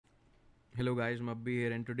Hello guys, Mabbi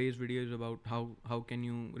here, and today's video is about how can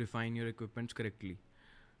you refine your equipments correctly.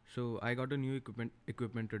 So I got a new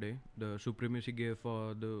equipment today, the supremacy gear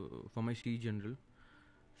for my C general.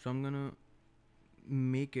 So I'm gonna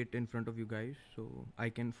make it in front of you guys so I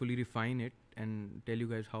can fully refine it and tell you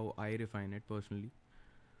guys how I refine it personally.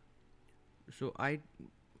 So I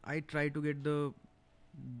try to get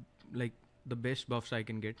like the best buffs I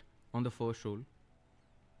can get on the first roll.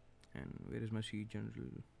 And where is my C general?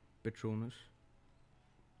 Patronus.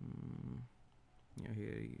 Yeah,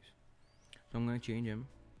 here he is. So I'm gonna change him.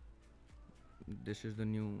 This is the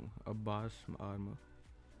new Abbas armor.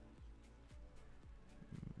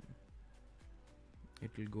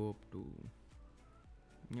 It will go up to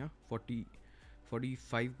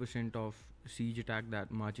 45% of siege attack,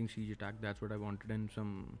 that marching siege attack. That's what I wanted, and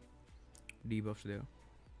some debuffs there.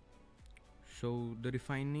 So the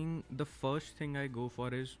refining, the first thing I go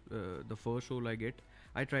for is the first soul I get.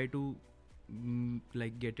 I try to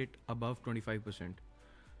like get it above 25%.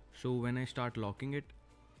 So when I start locking it,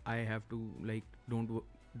 I have to like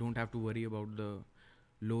don't have to worry about the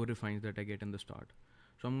low refines that I get in the start.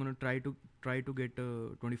 So I'm gonna try to get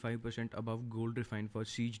 25% above gold refine for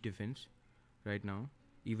siege defense right now.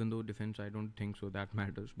 Even though defense I don't think so that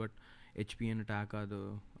matters, but HP and attack are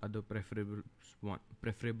the preferable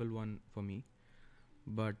one for me.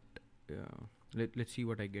 But let's see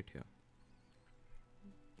what I get here.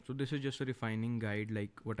 So this is just a refining guide, like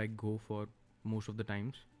what I go for most of the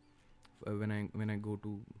times when I go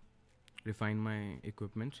to refine my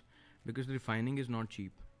equipments, because the refining is not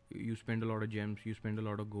cheap. You spend a lot of gems, you spend a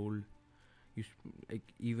lot of gold, like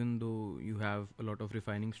even though you have a lot of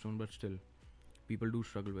refining stone, but still people do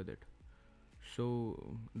struggle with it.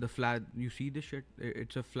 So the flat, you see this shit,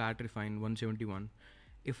 it's a flat refine 171.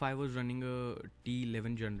 If I was running a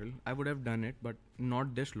T11 general, I would have done it, but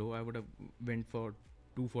not this low. I would have went for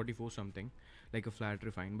 244 something, like a flat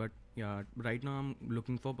refine. But yeah, right now I'm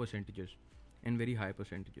looking for percentages, and very high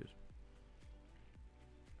percentages.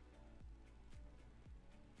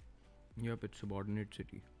 Yep, it's subordinate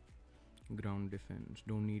city. Ground defense,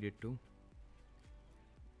 don't need it to.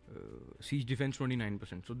 Siege defense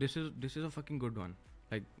 29%. So this is a fucking good one.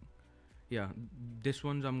 Like, yeah, this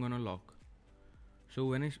one's I'm gonna lock. So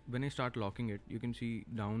when I start locking it, you can see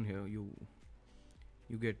down here you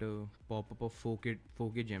get a pop up of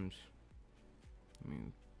 4K gems. I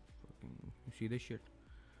mean, fucking, you see this shit?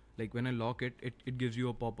 Like when I lock it, it gives you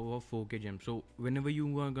a pop up of 4K gems. So whenever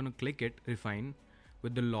you are gonna click it, refine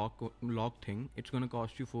with the lock thing, it's gonna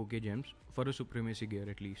cost you 4K gems for a supremacy gear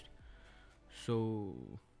at least. So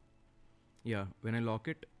yeah, when I lock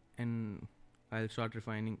it and I'll start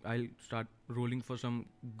refining, I'll start rolling for some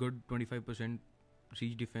good 25%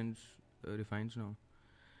 siege defense refines now.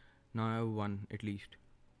 Now I have one at least,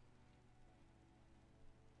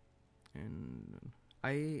 and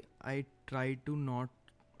I try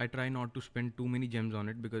not to spend too many gems on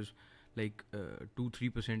it, because like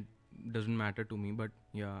 2-3% doesn't matter to me. But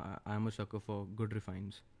yeah, I'm a sucker for good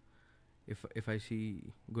refines. If I see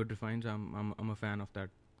good refines, I'm a fan of that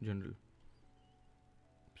general.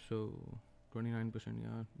 So 29%,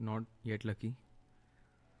 yeah, not yet lucky.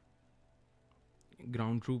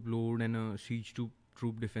 Ground troop load and a siege troop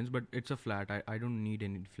defense, but it's a flat. I don't need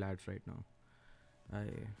any flats right now.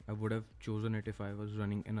 I would have chosen it if I was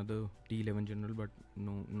running another T11 general, but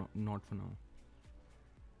no, not for now.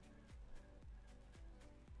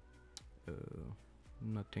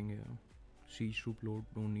 Nothing here. Siege troop load,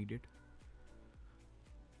 don't need it.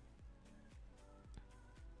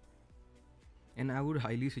 And I would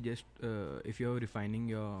highly suggest, if you're refining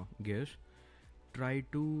your gears, try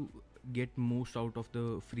to get most out of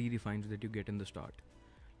the free refines that you get in the start.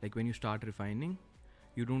 Like when you start refining,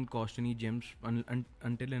 you don't cost any gems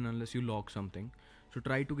until and unless you lock something. So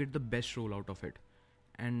try to get the best roll out of it,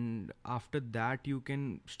 and after that you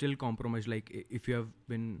can still compromise. Like if you have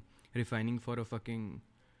been refining for a fucking,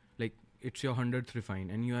 like it's your 100th refine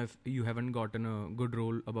and you haven't gotten a good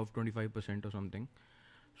roll above 25% or something.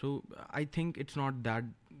 So I think it's not that,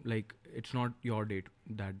 like it's not your day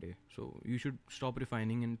that day. So you should stop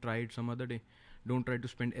refining and try it some other day. Don't try to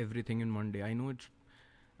spend everything in one day. I know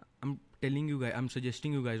I'm telling you guys, I'm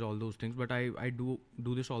suggesting you guys all those things, but I do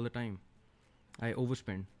this all the time. I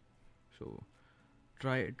overspend. So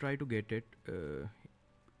try to get it.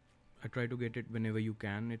 I try to get it whenever you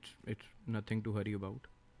can. It's nothing to hurry about.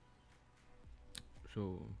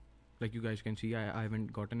 So like you guys can see, I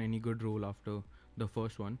haven't gotten any good roll after the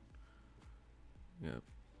first one. Yeah,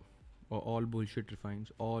 all bullshit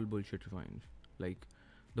refines, like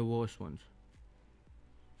the worst ones.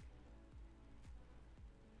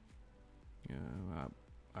 Yeah,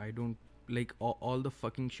 I don't like all the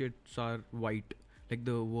fucking shits are white, like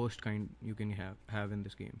the worst kind you can have in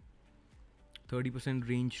this game. 30%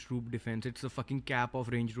 range troop defense. It's the fucking cap of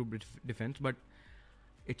range troop defense, but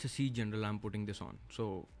it's a siege general I'm putting this on,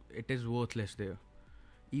 so it is worthless there.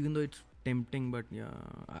 Even though it's tempting, but yeah,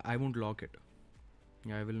 I won't lock it.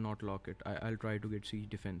 Yeah, I will not lock it. I'll try to get siege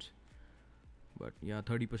defense, but yeah,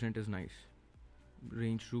 30% is nice.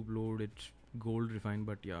 Range troop load, it's gold refined,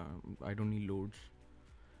 but yeah, I don't need loads.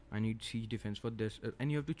 I need siege defense for this,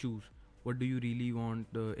 and you have to choose what do you really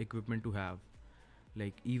want the equipment to have.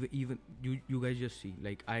 Like even you guys just see,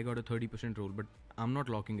 like I got a 30% roll, but I'm not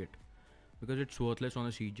locking it because it's worthless on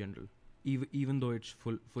a siege general, even though it's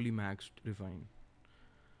fully maxed refine.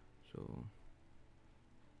 So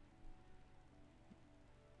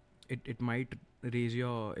it might raise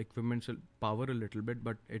your equipment's power a little bit,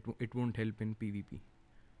 but it won't help in PvP.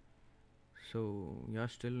 So yeah,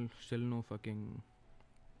 still no fucking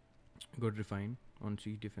good refine on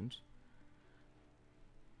siege defense.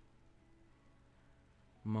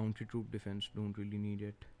 Mounted troop defense, don't really need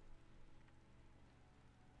it.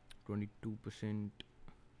 22%,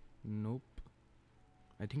 nope.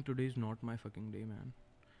 I think today is not my fucking day, man.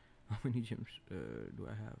 How many gems do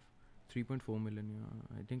I have? 3.4 million,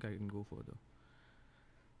 yeah. I think I can go further.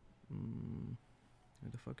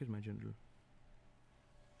 Where the fuck is my general?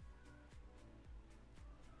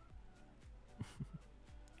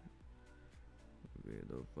 Where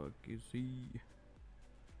the fuck is he?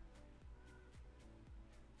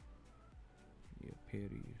 Yep, here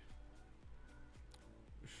he is.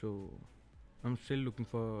 So I'm still looking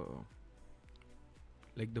for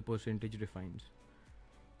like the percentage refines.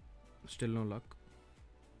 Still no luck,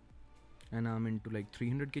 and I'm into like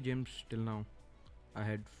 300k gems till now. I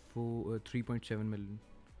had 3.7 million,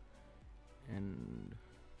 and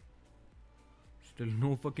still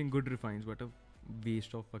no fucking good refines. What a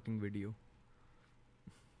waste of fucking video.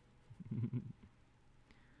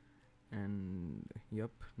 And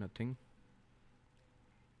yep, nothing.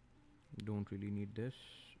 Don't really need this.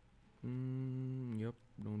 Yep,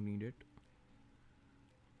 don't need it.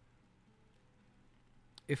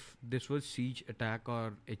 If this was siege attack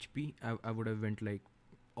or HP, I would have went like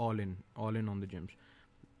all in on the gems.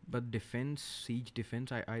 But defense, siege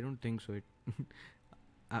defense, I don't think so.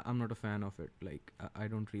 I'm not a fan of it. Like I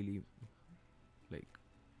don't really like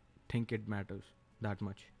think it matters that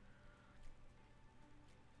much.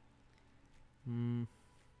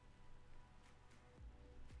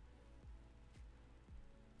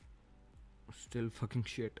 Still fucking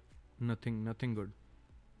shit. Nothing good.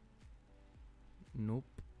 Nope.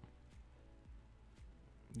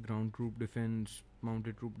 Ground troop defense,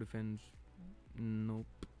 mounted troop defense. Nope.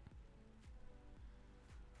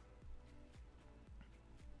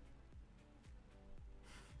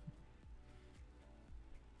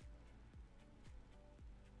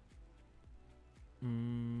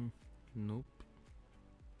 Nope.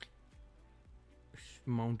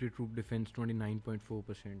 Mounted troop defense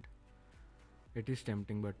 29.4%. It is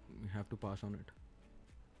tempting, but we have to pass on it.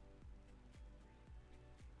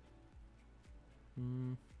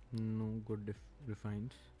 No good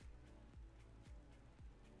refines.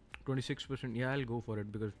 26%. Yeah, I'll go for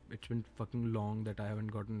it because it's been fucking long that I haven't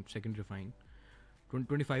gotten second refine.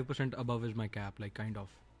 25% above is my cap, like kind of.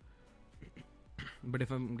 But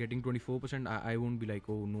if I'm getting 24%, I won't be like,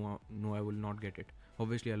 oh no, I will not get it.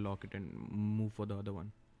 Obviously, I'll lock it and move for the other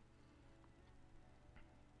one.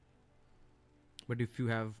 But if you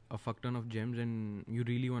have a fuck ton of gems and you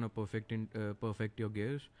really want to perfect your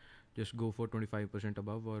gears, just go for 25%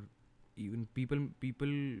 above, or even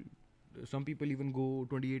some people even go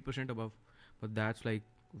 28% above. But that's like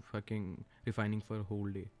fucking refining for a whole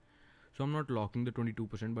day. So I'm not locking the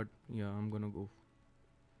 22%, but yeah, I'm gonna go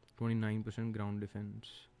 29% ground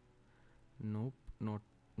defense. Nope, not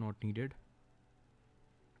needed.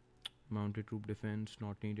 Mounted troop defense,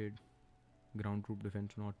 not needed. Ground troop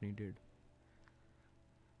defense, not needed.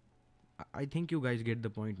 I think you guys get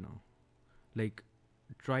the point now. Like,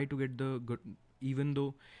 try to get the good, even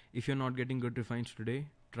though if you're not getting good refines today,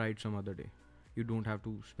 try it some other day. You don't have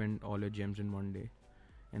to spend all your gems in one day.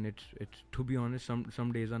 And it's to be honest,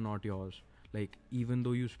 some days are not yours. Like, even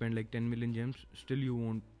though you spend like 10 million gems, still you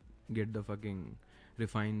won't get the fucking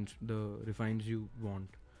refines you want.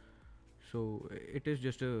 So it is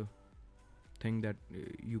just a thing that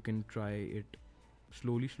you can try it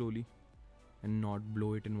slowly and not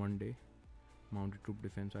blow it in one day. Mounted troop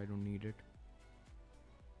defense, I don't need it.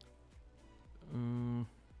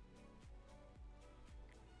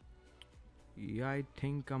 Yeah, I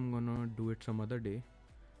think I'm gonna do it some other day,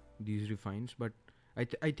 these refines, but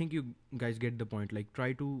I think you guys get the point. Like,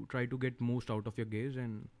 try to get most out of your gears,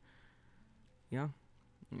 and yeah,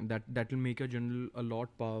 that will make your general a lot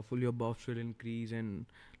powerful. Your buffs will increase, and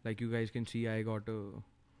like you guys can see, I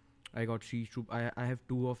got siege troop. I have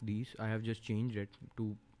two of these. I have just changed it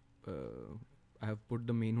to I have put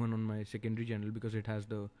the main one on my secondary channel because it has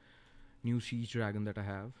the new siege dragon that I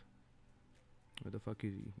have. Where the fuck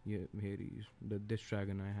is he? Yeah, here he is. This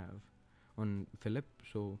dragon I have on Philip.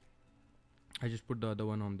 So I just put the other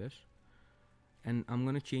one on this, and I'm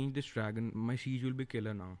gonna change this dragon. My siege will be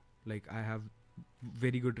killer now. Like I have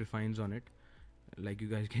very good refines on it. Like you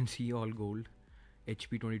guys can see, all gold.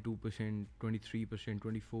 HP 22%, 23%,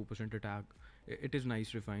 24% attack. It is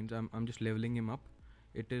nice refines. I'm just leveling him up.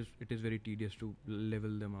 It is very tedious to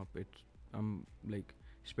level them up. I'm like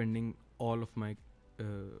spending all of my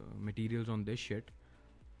materials on this shit,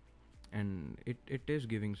 and it is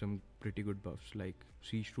giving some pretty good buffs. Like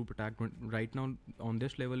siege troop attack right now on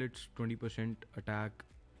this level it's 20% attack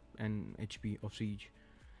and HP of siege,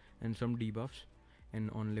 and some debuffs. And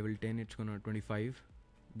on level 10 it's gonna 25,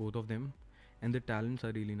 both of them. And the talents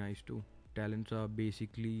are really nice too. Talents are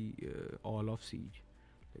basically all of siege,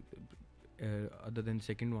 like, other than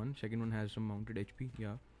second one has some mounted HP.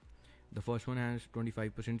 Yeah, the first one has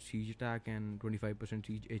 25% siege attack and 25%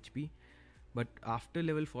 siege HP, but after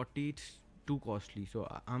level 40 it's too costly, so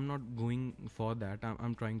I'm not going for that.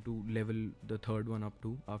 I'm trying to level the third one up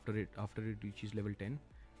too after it reaches level 10,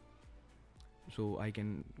 so I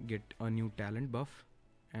can get a new talent buff.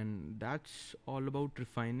 And that's all about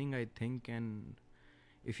refining, I think. And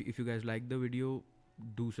if you guys like the video,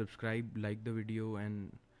 do subscribe, like the video.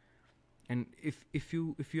 And if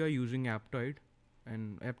you are using Aptoide,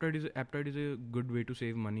 and Aptoide is a good way to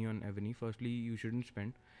save money on Evony. Firstly, you shouldn't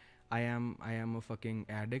spend. I am a fucking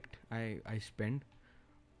addict. I spend.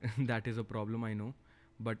 That is a problem, I know.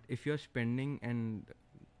 But if you're spending and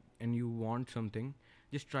you want something,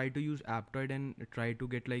 just try to use Aptoide and try to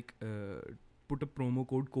get like put a promo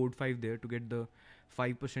code 5 there to get the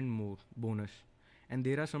 5% more bonus. And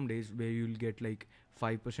there are some days where you'll get like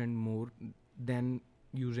 5% more than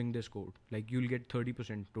using this code. Like you'll get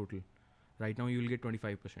 30% total. Right now you'll get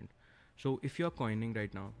 25%. So if you're coining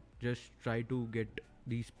right now, just try to get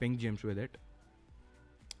these pink gems with it.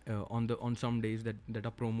 On some days that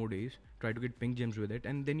are promo days, try to get pink gems with it,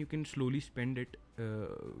 and then you can slowly spend it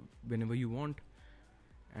whenever you want.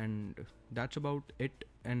 And that's about it.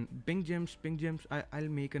 And pink gems, I'll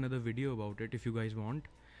make another video about it if you guys want,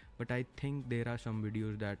 but I think there are some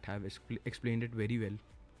videos that have explained it very well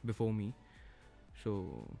before me.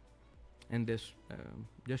 So, and this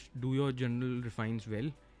just do your general refines well,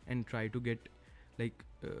 and try to get like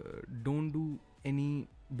don't do any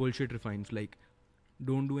bullshit refines. Like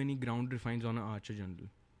don't do any ground refines on an archer general,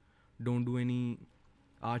 don't do any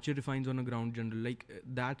archer refines on a ground general. Like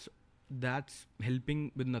that's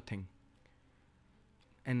helping with nothing.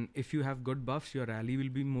 And if you have good buffs, your rally will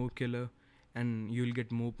be more killer, and you'll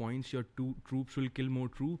get more points. Your two troops will kill more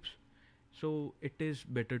troops. So it is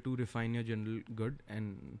better to refine your general good,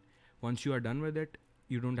 and once you are done with it,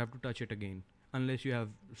 you don't have to touch it again, unless you have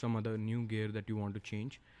some other new gear that you want to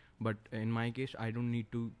change. But in my case, I don't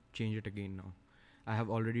need to change it again now. I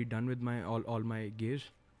have already done with my all my gears,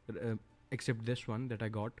 except this one that I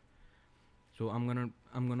got. So I'm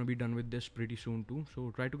gonna be done with this pretty soon too.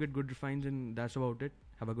 So try to get good refines, and that's about it.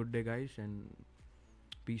 Have a good day, guys, and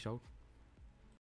peace out.